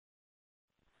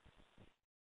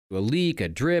A leak, a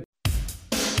drip.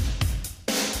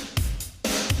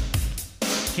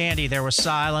 Candy, there was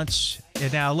silence.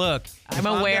 And now look, I'm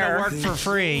aware. I'm going to work for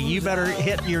free. You better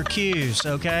hit your cues,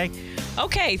 okay?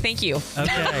 Okay, thank you.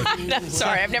 Okay.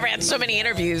 Sorry, I've never had so many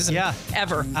interviews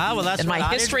ever well, that's in my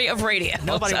history of radio.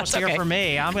 Nobody wants to hear from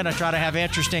me. I'm going to try to have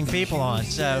interesting people on.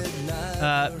 So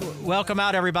welcome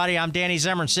out, everybody. I'm Danny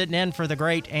Zimmern, sitting in for the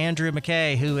great Andrew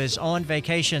McKay, who is on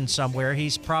vacation somewhere.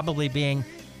 He's probably being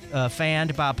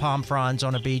fanned by palm fronds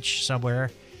on a beach somewhere.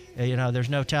 There's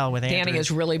no telling with Andrew. Danny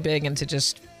is really big into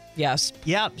just,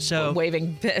 so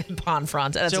waving palm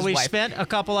fronds. That's so his we wife. spent a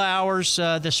couple of hours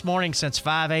this morning since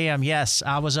 5 a.m. Yes,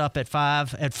 I was up at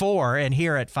 4 and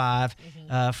here at 5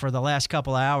 for the last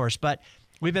couple of hours. But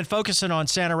we've been focusing on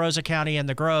Santa Rosa County and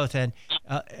the growth, and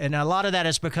a lot of that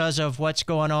is because of what's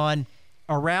going on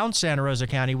around Santa Rosa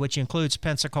County, which includes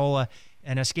Pensacola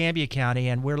and Escambia County.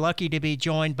 And we're lucky to be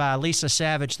joined by Lisa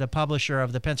Savage, the publisher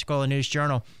of the Pensacola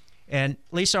News-Journal. And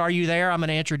Lisa, are you there? I'm going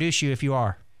to introduce you if you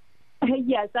are.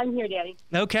 Yes, I'm here, Danny.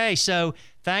 Okay, so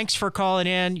thanks for calling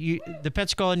in. The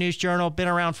Pensacola News-Journal, been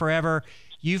around forever.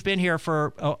 You've been here for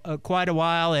quite a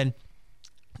while, and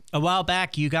a while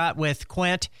back you got with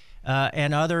Quint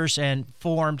and others and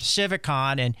formed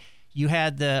CivicCon, and you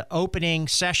had the opening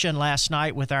session last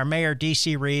night with our mayor,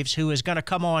 D.C. Reeves, who is going to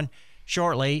come on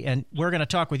shortly, and we're going to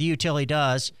talk with you till he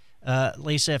does,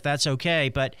 Lisa, if that's okay.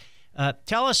 But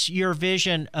tell us your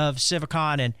vision of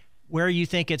CivicCon and where you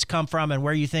think it's come from and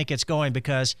where you think it's going,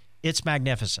 because it's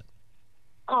magnificent.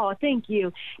 Oh, thank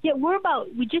you. Yeah,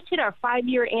 we just hit our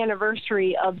 5-year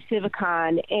anniversary of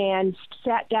CivicCon and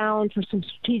sat down for some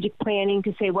strategic planning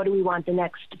to say, what do we want the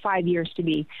next 5 years to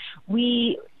be?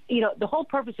 The whole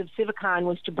purpose of CivicCon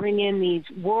was to bring in these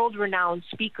world-renowned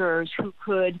speakers who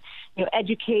could,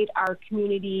 educate our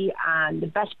community on the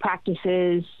best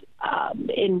practices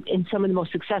in some of the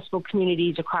most successful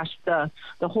communities across the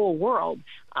whole world,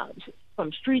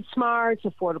 from street smarts,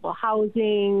 affordable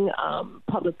housing,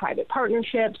 public-private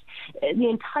partnerships. The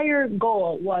entire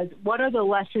goal was, what are the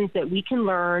lessons that we can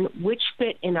learn, which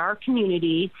fit in our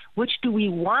community, which do we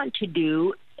want to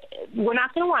do? We're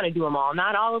not going to want to do them all.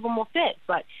 Not all of them will fit.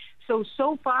 But so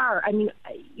far,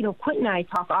 Quint and I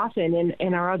talk often,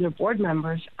 and our other board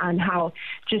members, on how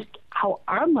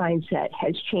our mindset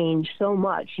has changed so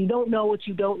much. You don't know what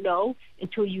you don't know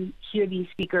until you hear these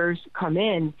speakers come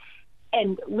in.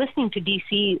 And listening to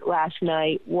DC last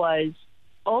night was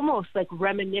almost like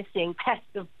reminiscing past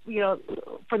for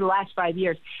the last 5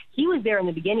 years. He was there in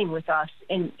the beginning with us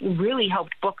and really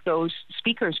helped book those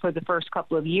speakers for the first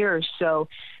couple of years. So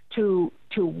to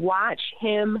watch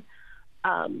him,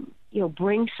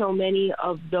 bring so many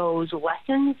of those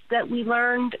lessons that we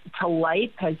learned to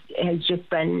life has just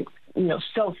been,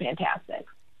 so fantastic.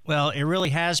 Well, it really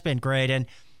has been great. And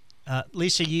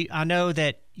Lisa, I know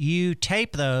that you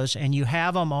tape those and you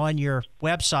have them on your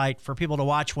website for people to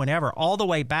watch whenever, all the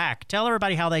way back. Tell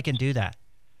everybody how they can do that.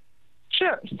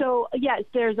 Sure. So, yes,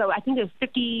 there's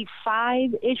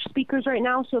 55-ish speakers right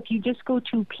now. So if you just go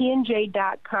to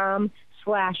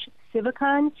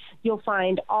pnj.com/CivicCon, you'll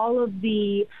find all of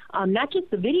the, not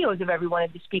just the videos of every one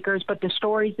of the speakers, but the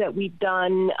stories that we've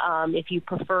done. If you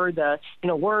prefer the,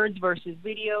 words versus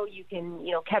video, you can,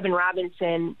 Kevin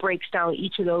Robinson breaks down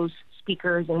each of those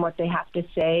speakers and what they have to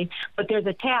say. But there's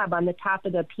a tab on the top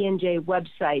of the PNJ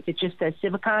website that just says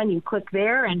CivicCon. You click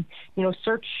there and,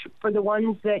 search for the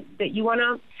ones that you want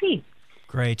to see.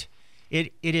 Great.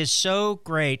 It is so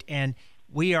great, and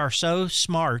we are so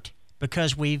smart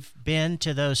because we've been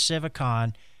to those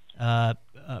CivicCon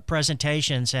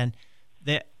presentations, and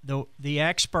the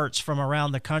experts from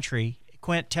around the country.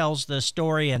 Quint tells the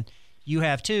story, and you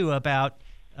have too, about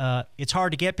it's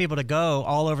hard to get people to go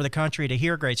all over the country to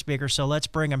hear great speakers, so let's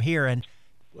bring them here. And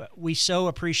we so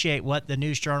appreciate what the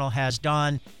News-Journal has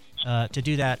done to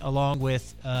do that, along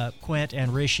with Quint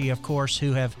and Rishi, of course,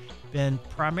 who have been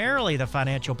primarily the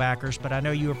financial backers, but I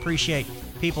know you appreciate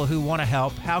people who want to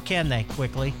help. How can they,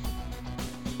 quickly?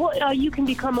 Well, you can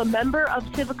become a member of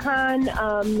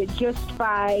CivicCon just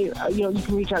by, you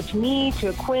can reach out to me,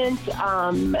 to Quint,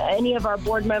 any of our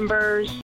board members.